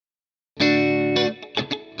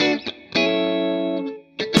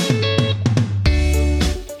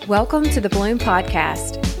Welcome to the Bloom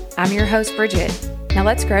Podcast. I'm your host, Bridget. Now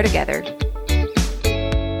let's grow together.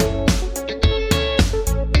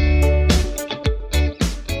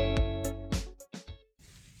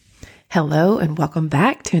 Hello, and welcome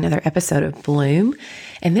back to another episode of Bloom.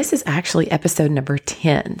 And this is actually episode number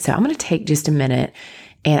 10. So I'm going to take just a minute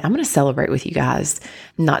and I'm going to celebrate with you guys.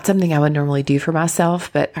 Not something I would normally do for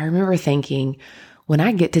myself, but I remember thinking when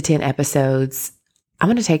I get to 10 episodes, I'm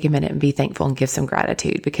going to take a minute and be thankful and give some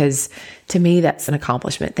gratitude, because to me, that's an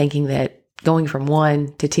accomplishment, thinking that going from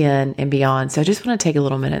 1 to 10 and beyond. So I just want to take a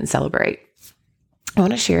little minute and celebrate. I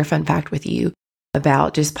want to share a fun fact with you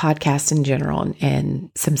about just podcasts in general and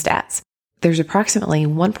some stats. There's approximately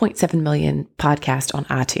 1.7 million podcasts on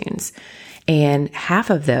iTunes, and half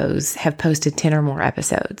of those have posted 10 or more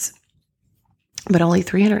episodes. But only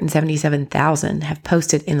 377,000 have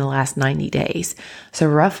posted in the last 90 days. So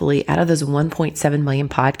roughly out of those 1.7 million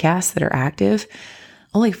podcasts that are active,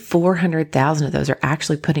 only 400,000 of those are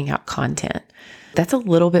actually putting out content. That's a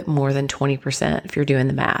little bit more than 20% if you're doing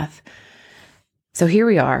the math. So here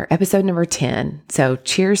we are, episode number 10. So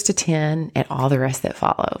cheers to 10 and all the rest that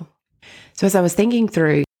follow. So as I was thinking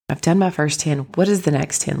through, I've done my first 10. What does the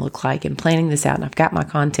next 10 look like? And planning this out, and I've got my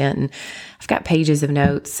content and I've got pages of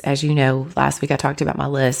notes. As you know, last week I talked about my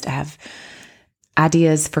list. I have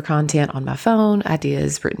ideas for content on my phone,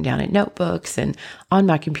 ideas written down in notebooks and on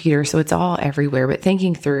my computer. So it's all everywhere. But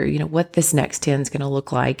thinking through, what this next 10 is going to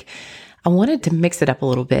look like, I wanted to mix it up a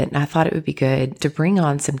little bit. And I thought it would be good to bring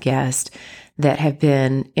on some guests that have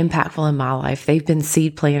been impactful in my life. They've been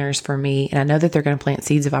seed planters for me, and I know that they're going to plant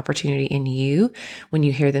seeds of opportunity in you when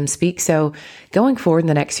you hear them speak. So going forward in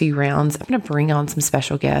the next few rounds, I'm going to bring on some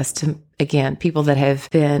special guests, again, people that have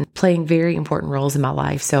been playing very important roles in my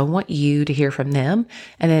life. So I want you to hear from them,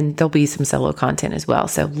 and then there'll be some solo content as well.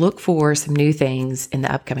 So look for some new things in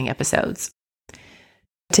the upcoming episodes.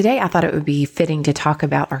 Today, I thought it would be fitting to talk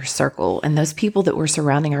about our circle and those people that we're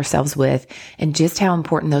surrounding ourselves with, and just how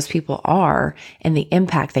important those people are and the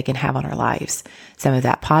impact they can have on our lives. Some of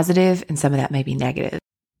that positive and some of that may be negative.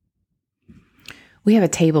 We have a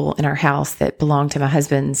table in our house that belonged to my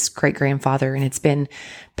husband's great-grandfather, and it's been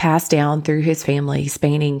passed down through his family,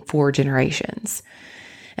 spanning 4 generations.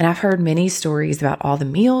 And I've heard many stories about all the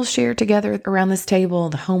meals shared together around this table,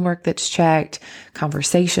 the homework that's checked,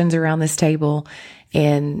 conversations around this table.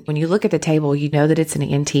 And when you look at the table, you know that it's an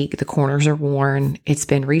antique. The corners are worn. It's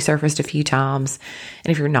been resurfaced a few times.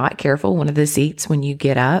 And if you're not careful, one of the seats, when you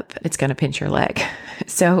get up, it's going to pinch your leg.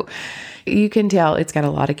 So you can tell it's got a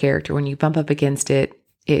lot of character. When you bump up against it,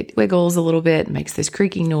 it wiggles a little bit, makes this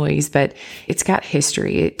creaking noise, but it's got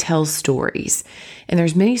history. It tells stories. And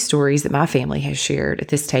there's many stories that my family has shared at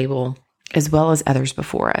this table, as well as others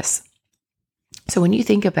before us. So when you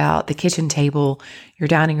think about the kitchen table, your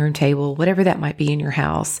dining room table, whatever that might be in your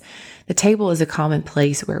house, the table is a common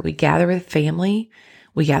place where we gather with family,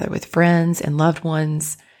 we gather with friends and loved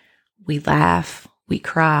ones, we laugh, we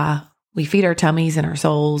cry, we feed our tummies and our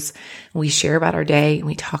souls, and we share about our day, and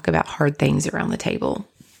we talk about hard things around the table.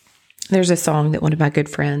 There's a song that one of my good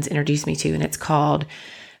friends introduced me to, and it's called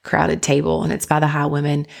Crowded Table, and it's by the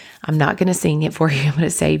Highwomen. I'm not going to sing it for you. I'm going to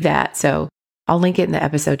save that. So I'll link it in the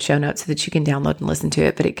episode show notes so that you can download and listen to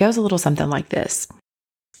it. But it goes a little something like this.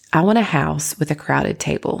 I want a house with a crowded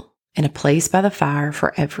table and a place by the fire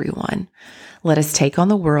for everyone. Let us take on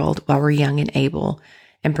the world while we're young and able,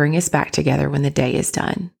 and bring us back together when the day is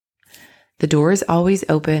done. The door is always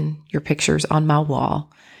open, your picture's on my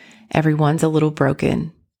wall. Everyone's a little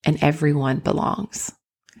broken, and everyone belongs.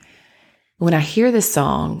 When I hear this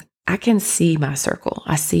song, I can see my circle.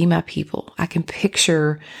 I see my people. I can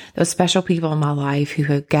picture those special people in my life who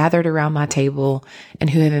have gathered around my table and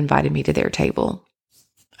who have invited me to their table.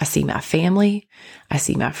 I see my family. I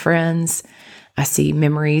see my friends. I see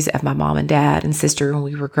memories of my mom and dad and sister when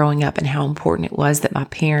we were growing up, and how important it was that my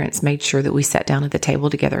parents made sure that we sat down at the table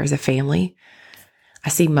together as a family. I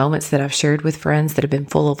see moments that I've shared with friends that have been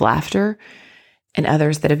full of laughter, and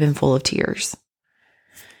others that have been full of tears.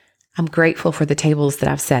 I'm grateful for the tables that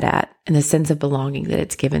I've sat at and the sense of belonging that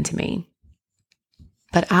it's given to me.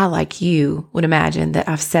 But I, like you, would imagine that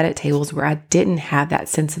I've sat at tables where I didn't have that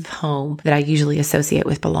sense of home that I usually associate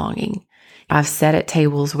with belonging. I've sat at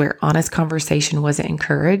tables where honest conversation wasn't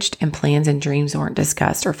encouraged and plans and dreams weren't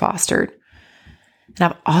discussed or fostered. And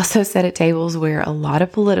I've also sat at tables where a lot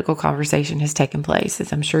of political conversation has taken place,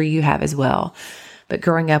 as I'm sure you have as well. But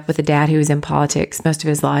growing up with a dad who was in politics most of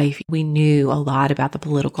his life, we knew a lot about the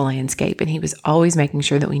political landscape, and he was always making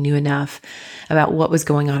sure that we knew enough about what was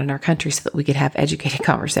going on in our country so that we could have educated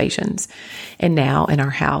conversations. And now in our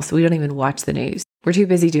house, we don't even watch the news. We're too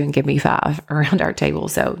busy doing Give Me Five around our table,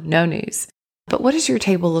 so no news. But what does your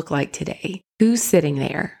table look like today? Who's sitting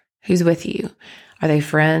there? Who's with you? Are they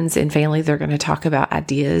friends and family that are going to talk about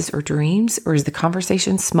ideas or dreams? Or is the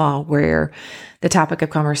conversation small where the topic of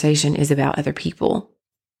conversation is about other people?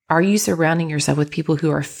 Are you surrounding yourself with people who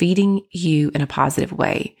are feeding you in a positive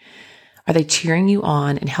way? Are they cheering you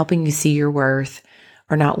on and helping you see your worth,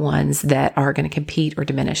 or not ones that are going to compete or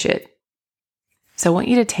diminish it? So I want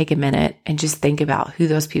you to take a minute and just think about who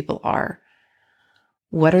those people are.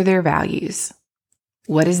 What are their values?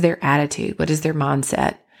 What is their attitude? What is their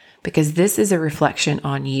mindset? Because this is a reflection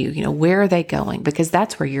on you. Where are they going? Because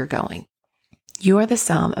that's where you're going. You are the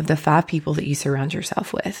sum of the 5 people that you surround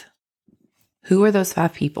yourself with. Who are those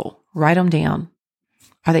 5 people? Write them down.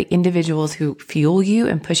 Are they individuals who fuel you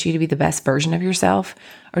and push you to be the best version of yourself?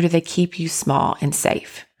 Or do they keep you small and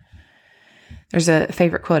safe? There's a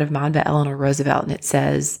favorite quote of mine by Eleanor Roosevelt, and it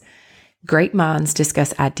says, "Great minds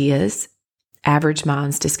discuss ideas, average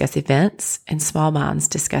minds discuss events, and small minds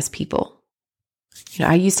discuss people."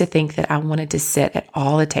 I used to think that I wanted to sit at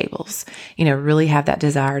all the tables, really have that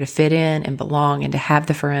desire to fit in and belong and to have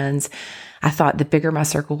the friends. I thought the bigger my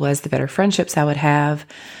circle was, the better friendships I would have,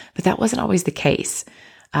 but that wasn't always the case.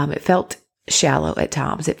 It felt shallow at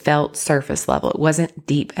times. It felt surface level. It wasn't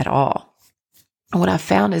deep at all. And what I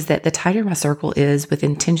found is that the tighter my circle is with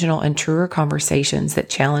intentional and truer conversations that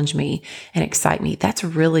challenge me and excite me, that's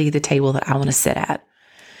really the table that I want to sit at.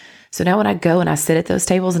 So now when I go and I sit at those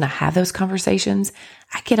tables and I have those conversations,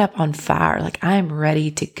 I get up on fire. Like I'm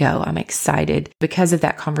ready to go. I'm excited because of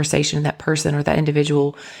that conversation. That person or that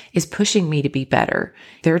individual is pushing me to be better.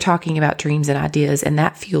 They're talking about dreams and ideas, and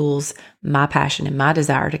that fuels my passion and my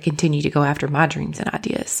desire to continue to go after my dreams and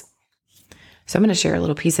ideas. So I'm going to share a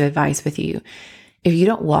little piece of advice with you. If you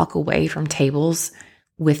don't walk away from tables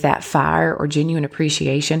with that fire or genuine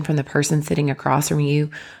appreciation from the person sitting across from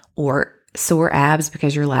you, or sore abs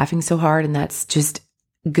because you're laughing so hard and that's just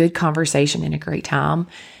good conversation and a great time,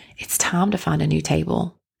 it's time to find a new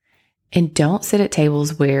table. And don't sit at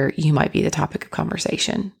tables where you might be the topic of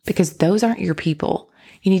conversation, because those aren't your people.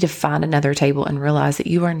 You need to find another table and realize that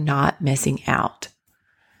you are not missing out.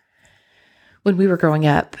 When we were growing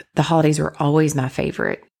up, the holidays were always my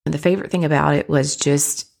favorite. And the favorite thing about it was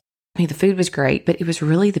the food was great, but it was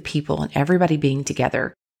really the people and everybody being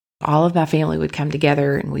together. All of my family would come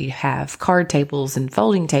together and we'd have card tables and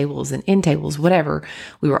folding tables and end tables, whatever.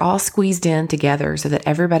 We were all squeezed in together so that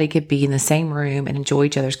everybody could be in the same room and enjoy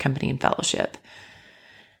each other's company and fellowship.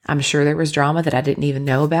 I'm sure there was drama that I didn't even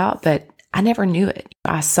know about, but I never knew it.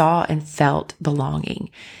 I saw and felt belonging.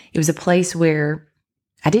 It was a place where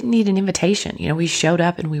I didn't need an invitation. We showed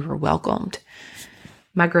up and we were welcomed.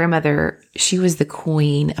 My grandmother, she was the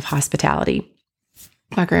queen of hospitality.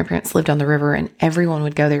 My grandparents lived on the river, and everyone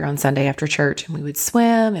would go there on Sunday after church, and we would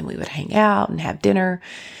swim and we would hang out and have dinner.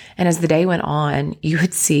 And as the day went on, you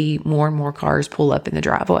would see more and more cars pull up in the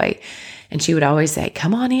driveway. And she would always say,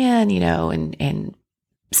 "Come on in, and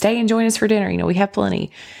stay and join us for dinner. We have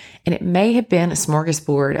plenty." And it may have been a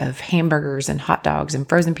smorgasbord of hamburgers and hot dogs and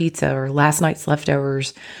frozen pizza or last night's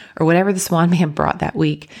leftovers or whatever the Swan Man brought that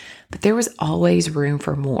week. But there was always room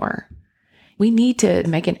for more. We need to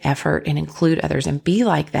make an effort and include others and be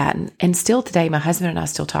like that. And still today, my husband and I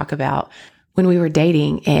still talk about when we were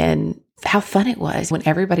dating and how fun it was when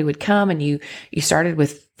everybody would come and you started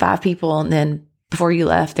with 5 people, and then before you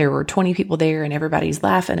left, there were 20 people there and everybody's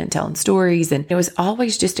laughing and telling stories. And it was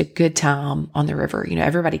always just a good time on the river.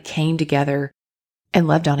 Everybody came together and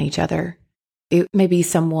loved on each other. It may be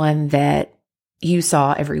someone that you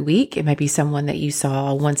saw every week. It might be someone that you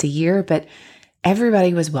saw once a year, but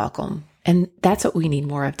everybody was welcome. And that's what we need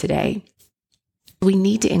more of today. We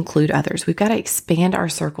need to include others. We've got to expand our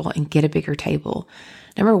circle and get a bigger table.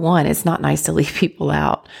 Number one, it's not nice to leave people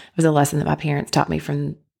out. It was a lesson that my parents taught me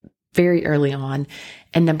from very early on.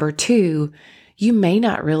 And number two, you may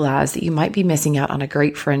not realize that you might be missing out on a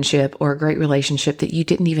great friendship or a great relationship that you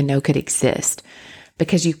didn't even know could exist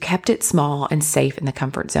because you kept it small and safe in the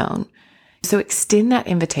comfort zone. So extend that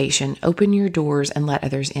invitation, open your doors, and let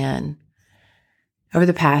others in. Over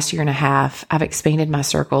the past year and a half, I've expanded my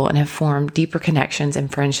circle and have formed deeper connections and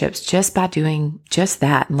friendships just by doing just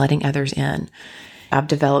that and letting others in. I've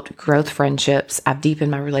developed growth friendships. I've deepened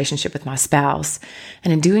my relationship with my spouse.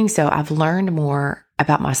 And in doing so, I've learned more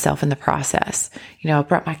about myself in the process. I've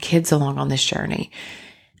brought my kids along on this journey.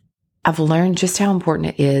 I've learned just how important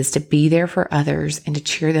it is to be there for others and to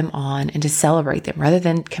cheer them on and to celebrate them rather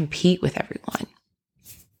than compete with everyone.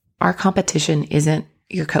 Our competition isn't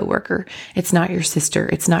your coworker. It's not your sister.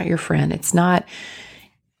 It's not your friend. It's not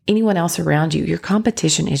anyone else around you. Your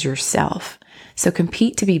competition is yourself. So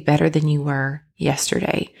compete to be better than you were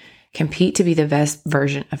yesterday. Compete to be the best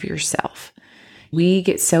version of yourself. We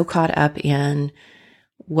get so caught up in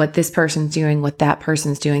what this person's doing, what that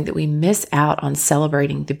person's doing, that we miss out on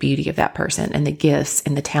celebrating the beauty of that person and the gifts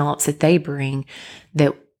and the talents that they bring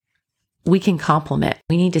that we can complement.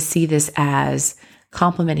 We need to see this as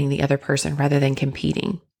complimenting the other person rather than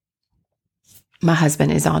competing. My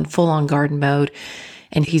husband is on full-on garden mode,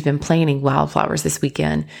 and he's been planting wildflowers this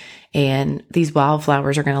weekend. And these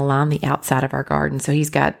wildflowers are going to line the outside of our garden. So he's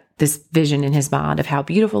got this vision in his mind of how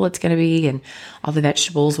beautiful it's going to be, and all the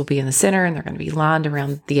vegetables will be in the center, and they're going to be lined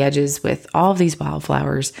around the edges with all of these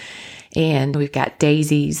wildflowers. And we've got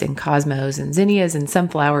daisies and cosmos and zinnias and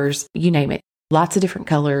sunflowers, you name it. Lots of different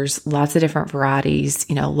colors, lots of different varieties,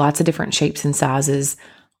 lots of different shapes and sizes,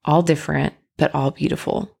 all different, but all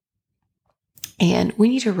beautiful. And we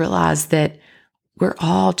need to realize that we're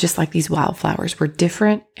all just like these wildflowers. We're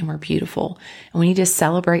different and we're beautiful. And we need to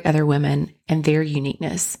celebrate other women and their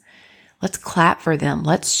uniqueness. Let's clap for them.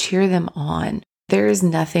 Let's cheer them on. There is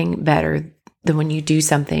nothing better than when you do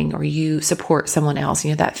something or you support someone else.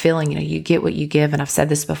 That feeling, you get what you give. And I've said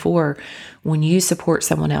this before, when you support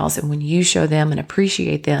someone else and when you show them and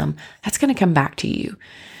appreciate them, that's going to come back to you.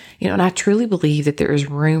 And I truly believe that there is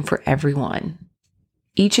room for everyone.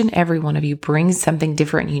 Each and every one of you brings something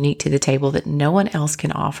different and unique to the table that no one else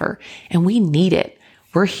can offer. And we need it.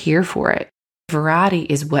 We're here for it. Variety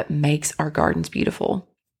is what makes our gardens beautiful.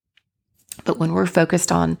 But when we're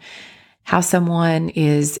focused on how someone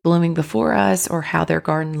is blooming before us or how their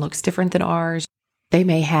garden looks different than ours, they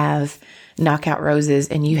may have knockout roses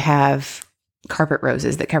and you have carpet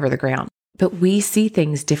roses that cover the ground. But we see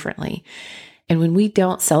things differently. And when we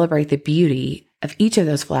don't celebrate the beauty of each of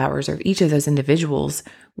those flowers or of each of those individuals,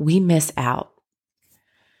 we miss out.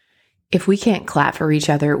 If we can't clap for each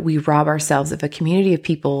other, we rob ourselves of a community of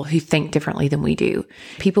people who think differently than we do.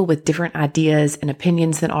 People with different ideas and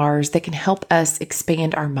opinions than ours that can help us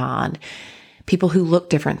expand our mind. People who look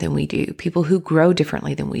different than we do. People who grow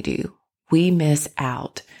differently than we do. We miss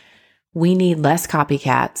out. We need less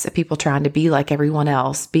copycats of people trying to be like everyone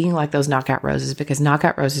else, being like those knockout roses, because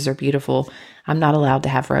knockout roses are beautiful. I'm not allowed to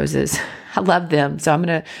have roses. I love them, so I'm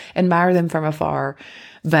going to admire them from afar.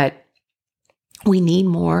 But we need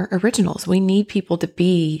more originals. We need people to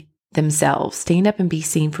be themselves. Stand up and be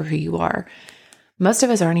seen for who you are. Most of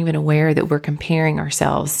us aren't even aware that we're comparing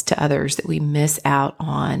ourselves to others, that we miss out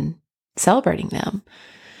on celebrating them.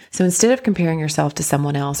 So instead of comparing yourself to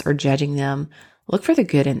someone else or judging them, look for the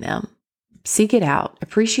good in them. Seek it out.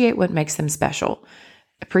 Appreciate what makes them special.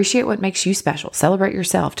 Appreciate what makes you special. Celebrate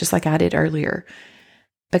yourself, just like I did earlier.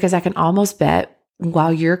 Because I can almost bet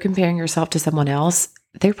while you're comparing yourself to someone else,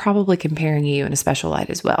 they're probably comparing you in a special light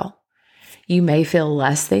as well. You may feel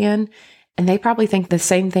less than, and they probably think the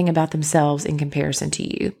same thing about themselves in comparison to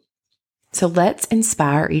you. So let's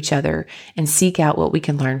inspire each other and seek out what we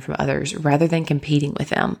can learn from others rather than competing with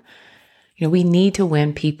them. We need to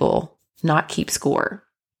win people, not keep score.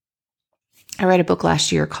 I read a book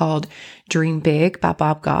last year called Dream Big by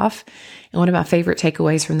Bob Goff. And one of my favorite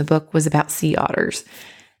takeaways from the book was about sea otters.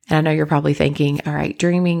 And I know you're probably thinking, all right,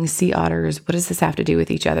 dreaming, sea otters, what does this have to do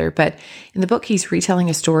with each other? But in the book, he's retelling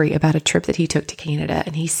a story about a trip that he took to Canada,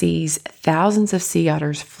 and he sees thousands of sea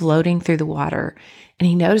otters floating through the water. And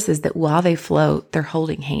he notices that while they float, they're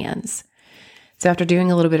holding hands. So after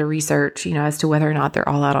doing a little bit of research, as to whether or not they're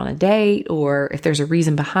all out on a date or if there's a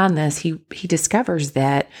reason behind this, he discovers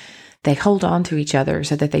that they hold on to each other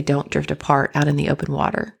so that they don't drift apart out in the open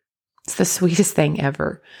water. It's the sweetest thing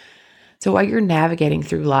ever. So while you're navigating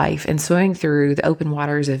through life and swimming through the open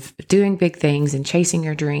waters of doing big things and chasing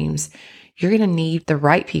your dreams, you're going to need the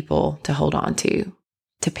right people to hold on to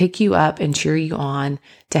pick you up and cheer you on,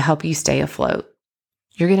 to help you stay afloat.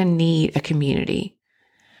 You're going to need a community.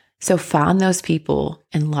 So find those people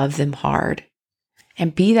and love them hard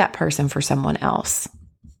and be that person for someone else.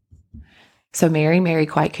 So Mary,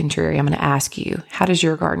 quite contrary, I'm going to ask you, how does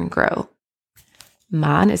your garden grow?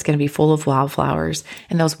 Mine is going to be full of wildflowers,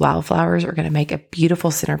 and those wildflowers are going to make a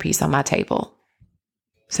beautiful centerpiece on my table.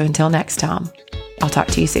 So until next time, I'll talk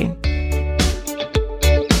to you soon.